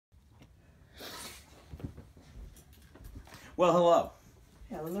Well, hello.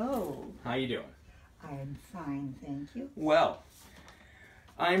 Hello. How you doing? I'm fine, thank you. Well,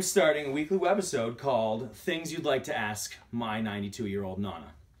 I'm starting a weekly webisode called Things You'd Like to Ask My 92-Year-Old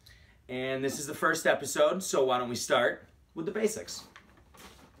Nana. And this is the first episode, so why don't we start with the basics?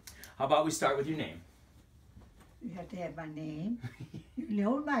 How about we start with your name? You have to have my name. You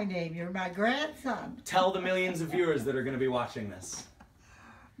know my name. You're my grandson. Tell the millions of viewers that are going to be watching this.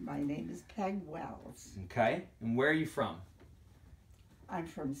 My name is Peg Wells. Okay. And where are you from? I'm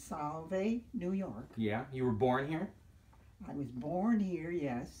from Solvay, New York. Yeah. You were born here? I was born here,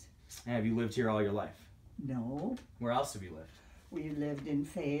 yes. And have you lived here all your life? No. Where else have you lived? We lived in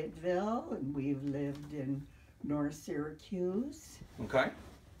Fayetteville, and we've lived in North Syracuse. Okay.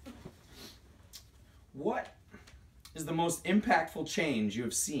 What is the most impactful change you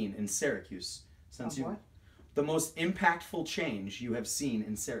have seen in Syracuse since you? What? The most impactful change you have seen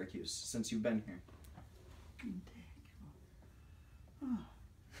in Syracuse since you've been here? Oh.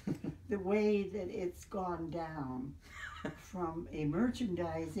 The way that it's gone down from a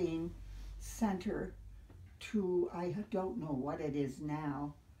merchandising center to, I don't know what it is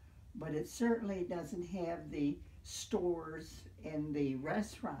now, but it certainly doesn't have the stores and the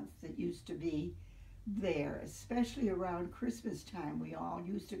restaurants that used to be there, especially around Christmas time. We all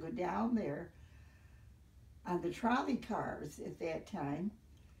used to go down there on the trolley cars at that time,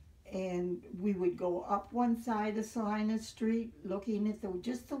 and we would go up one side of Salina Street looking at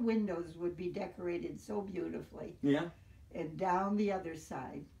just the windows would be decorated so beautifully. Yeah. And down the other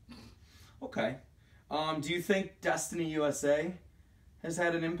side. Okay. Do you think Destiny USA has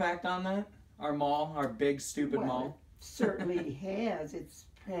had an impact on that? Our mall, our big stupid mall? It certainly has. It's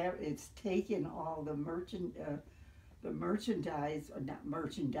taken all the merchandise, or not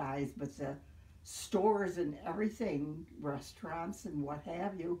merchandise, but the stores and everything, restaurants and what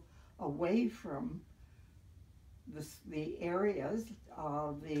have you, away from the areas,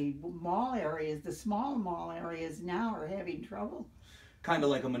 the mall areas. The small mall areas now are having trouble. Kind of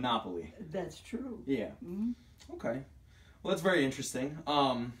like a monopoly. That's true. Yeah. Mm-hmm. Okay. Well, that's very interesting.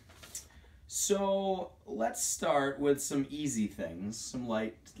 So let's start with some easy things, some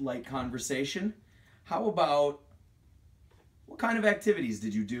light conversation. How about, what kind of activities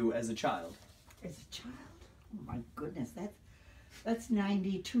did you do as a child? As a child? Oh my goodness, that's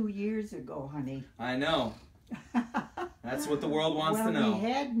 92 years ago, honey. I know. That's what the world wants to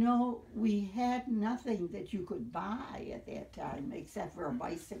know. We had nothing that you could buy at that time except for a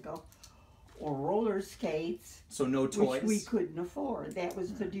bicycle or roller skates. So no toys? Which we couldn't afford. That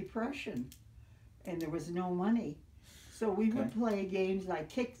was the Depression, and there was no money. So we would play games like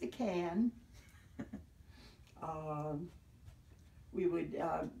kick the can. We would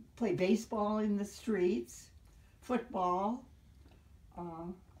play baseball in the streets, football.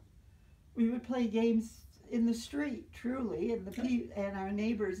 We would play games in the street, truly, and our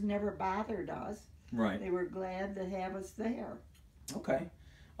neighbors never bothered us. Right. They were glad to have us there. Okay.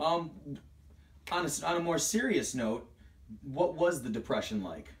 On a more serious note, what was the Depression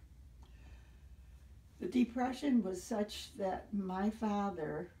like? The Depression was such that my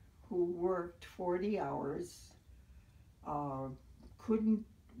father, who worked 40 hours,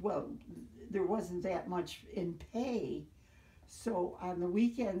 there wasn't that much in pay. So on the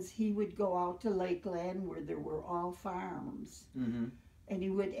weekends, he would go out to Lakeland where there were all farms. Mm-hmm. And he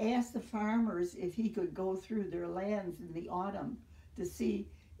would ask the farmers if he could go through their lands in the autumn to see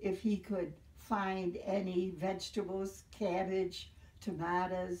if he could find any vegetables, cabbage,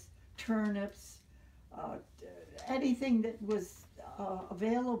 tomatoes, turnips, anything that was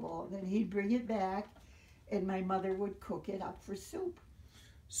available. Then he'd bring it back, and my mother would cook it up for soup.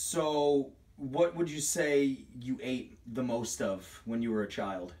 So what would you say you ate the most of when you were a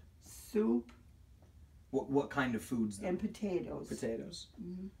child? Soup. What kind of foods? And potatoes. Potatoes?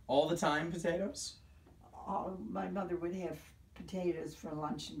 Mm-hmm. All the time potatoes? My mother would have potatoes for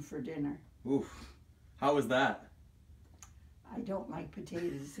lunch and for dinner. Oof. How was that? I don't like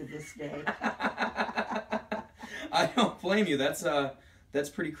potatoes to this day. I don't blame you. That's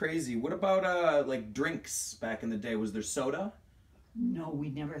pretty crazy. What about like drinks back in the day? Was there soda? No, we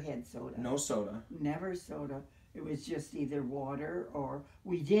never had soda. No soda. Never soda. It was just either water or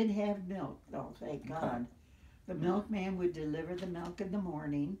we did have milk, though, thank God. The milkman would deliver the milk in the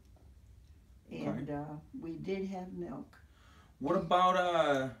morning, and we did have milk. What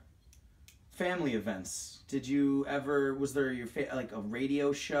about family events? Did you ever, was there like a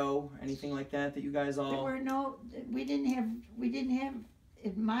radio show, anything like that you guys all? There were no, we didn't have,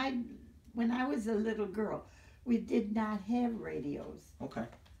 when I was a little girl, we did not have radios. Okay.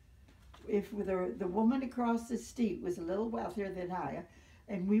 If the woman across the street was a little wealthier than I,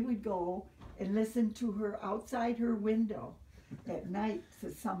 and we would go and listen to her outside her window at night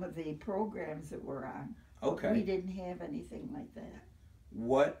to some of the programs that were on. Okay. We didn't have anything like that.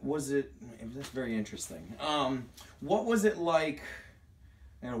 What was it? That's very interesting. What was it like?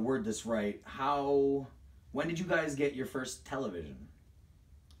 I gotta word this right. When did you guys get your first television?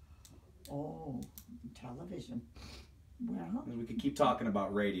 Oh, television. Well, We could keep talking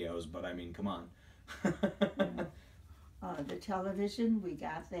about radios, but I mean, come on. the television, we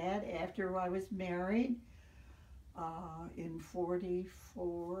got that after I was married in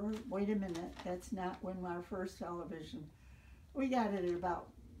 44. Wait a minute, that's not when our first television. We got it at about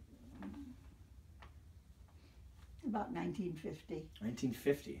 1950.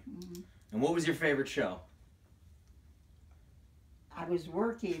 1950. Mm-hmm. And what was your favorite show? I was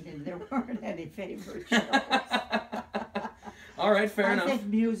working and there weren't any favorite shows. All right, fair enough. I think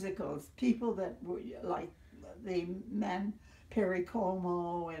musicals, people that were like the men, Perry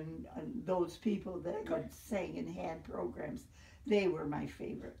Como and those people that would sing and had programs, they were my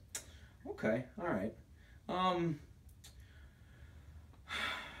favorite. Okay, all right.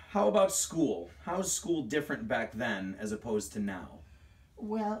 How about school? How is school different back then as opposed to now?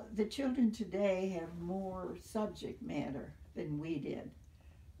 Well, the children today have more subject matter than we did.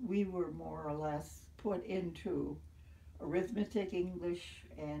 We were more or less put into arithmetic, English,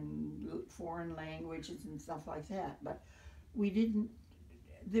 and foreign languages and stuff like that. But we didn't,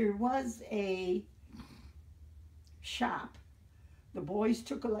 there was a shop. The boys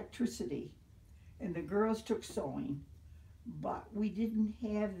took electricity and the girls took sewing, but we didn't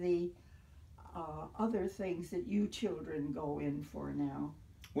have the other things that you children go in for now.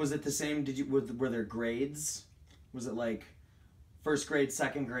 Was it the same? Were there grades? Was it like first grade,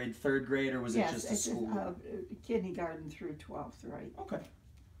 second grade, third grade, or was it just a school? Kindergarten through 12th, right? Okay.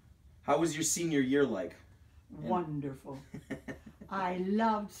 How was your senior year like? Wonderful. I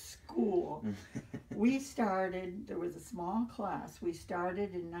loved school. We started, there was a small class. We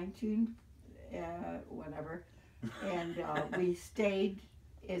started in whatever, and we stayed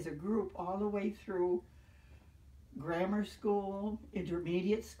as a group all the way through grammar school,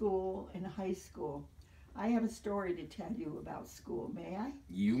 intermediate school, and high school. I have a story to tell you about school, may I?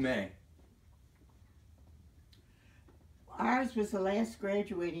 You may. Ours was the last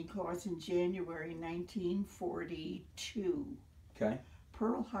graduating course in January 1942. Okay.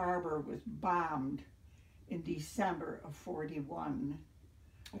 Pearl Harbor was bombed in December of 41.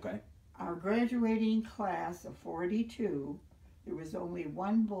 Okay. Our graduating class of 42, there was only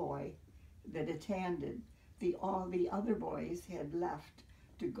one boy that attended. All the other boys had left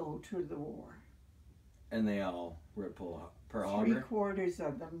to go to the war. And they all were at Pearl Harbor? 3/4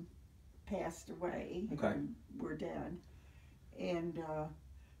 of them passed away. Okay. And were dead. And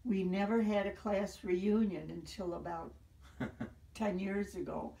we never had a class reunion until about 10 years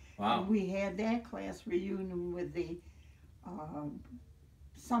ago. Wow. And we had that class reunion with the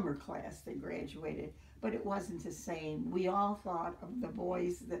summer class that graduated, but it wasn't the same. We all thought of the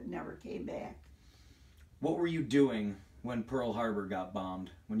boys that never came back. What were you doing when Pearl Harbor got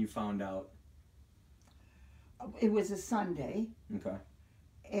bombed, when you found out? It was a Sunday. Okay.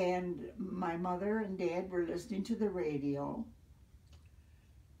 And my mother and dad were listening to the radio.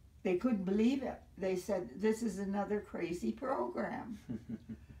 They couldn't believe it. They said, this is another crazy program.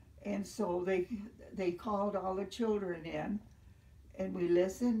 And so they called all the children in, and we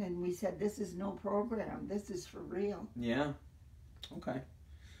listened, and we said, this is no program. This is for real. Yeah. Okay.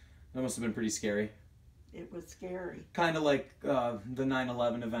 That must have been pretty scary. It was scary. Kind of like the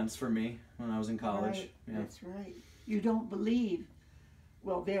 9/11 events for me when I was in college. Right. Yeah. That's right. You don't believe.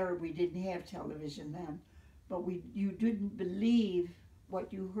 Well, we didn't have television then, but you didn't believe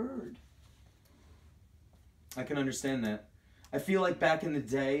what you heard. I can understand that. I feel like back in the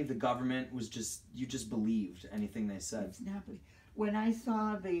day, the government was you just believed anything they said. It's not. When I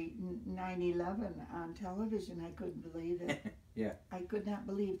saw the 9/11 on television, I couldn't believe it. Yeah. I could not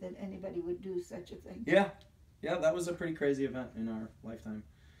believe that anybody would do such a thing. Yeah. Yeah, that was a pretty crazy event in our lifetime.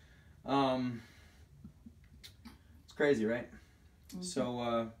 It's crazy, right? Mm-hmm.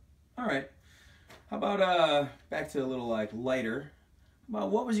 So, all right. How about back to a little lighter. Well,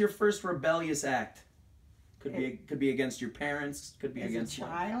 what was your first rebellious act? Could be against your parents. Could be against a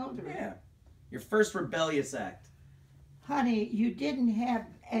child. Yeah. Your first rebellious act. Honey, you didn't have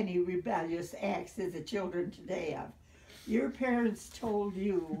any rebellious acts as the children today have. Your parents told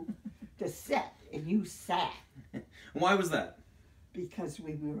you to sit, and you sat. Why was that? Because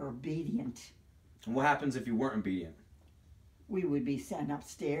we were obedient. And what happens if you weren't obedient? We would be sent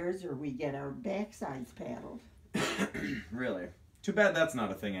upstairs, or we'd get our backsides paddled. Really? Too bad that's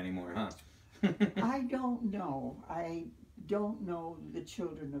not a thing anymore, huh? I don't know. don't know the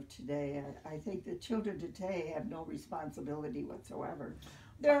children of today. I think the children today have no responsibility whatsoever.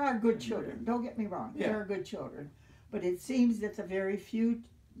 There are good children, don't get me wrong, Yeah. there are good children. But it seems that the very few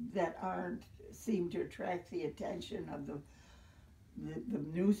that aren't seem to attract the attention of the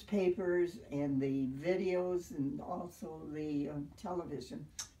newspapers and the videos and also the television.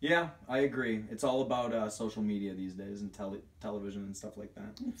 Yeah, I agree. It's all about social media these days and television and stuff like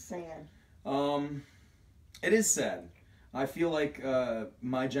that. It's sad. It is sad. I feel like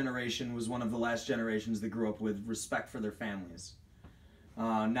my generation was one of the last generations that grew up with respect for their families.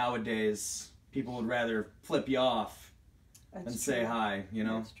 Nowadays, people would rather flip you off than say hi, you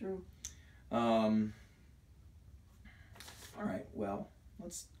know? That's true. All right, well,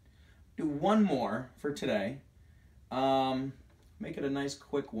 let's do one more for today. Make it a nice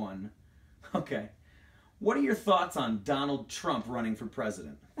quick one. Okay. What are your thoughts on Donald Trump running for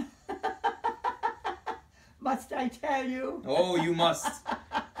president? Must I tell you? Oh, you must.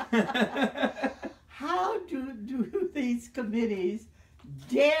 How do these committees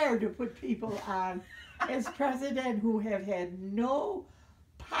dare to put people on as president who have had no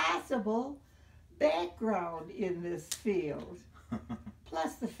possible background in this field?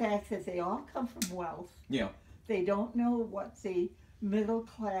 Plus the fact that they all come from wealth. Yeah. They don't know what the middle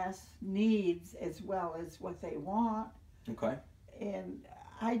class needs as well as what they want. Okay. And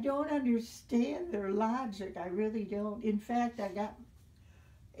I don't understand their logic. I really don't. In fact, I got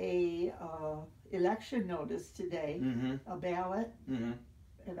a election notice today, a ballot,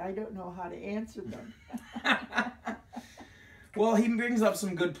 and I don't know how to answer them. Well, he brings up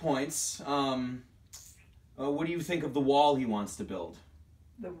some good points. What do you think of the wall he wants to build?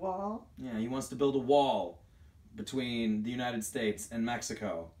 The wall? Yeah, he wants to build a wall between the United States and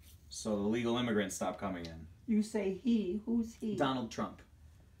Mexico so the legal immigrants stop coming in. You say he. Who's he? Donald Trump.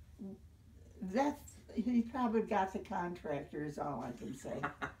 He probably got the contractor is all I can say.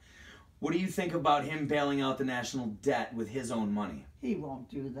 What do you think about him bailing out the national debt with his own money? He won't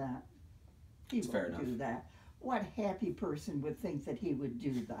do that. He won't do that. What happy person would think that he would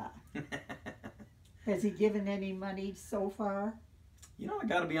do that? Has he given any money so far? You know, I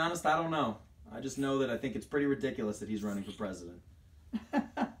gotta be honest, I don't know. I just know that I think it's pretty ridiculous that he's running for president.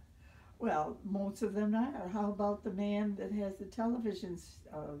 Well, most of them are. How about the man that has the television,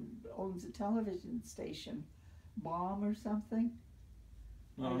 owns a television station, Baum or something?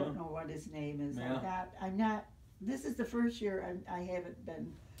 I don't know what his name is. Yeah. I'm not. This is the first year I haven't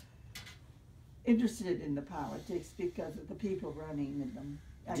been interested in the politics because of the people running in them.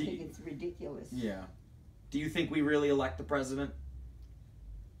 I think it's ridiculous. Yeah. Do you think we really elect the president?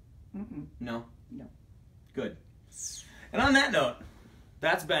 No? No. Good. And on that note,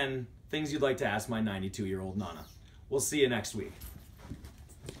 that's been Things You'd Like to Ask My 92-Year-Old Nana. We'll see you next week.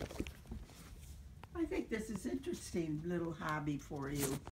 I think this is interesting little hobby for you.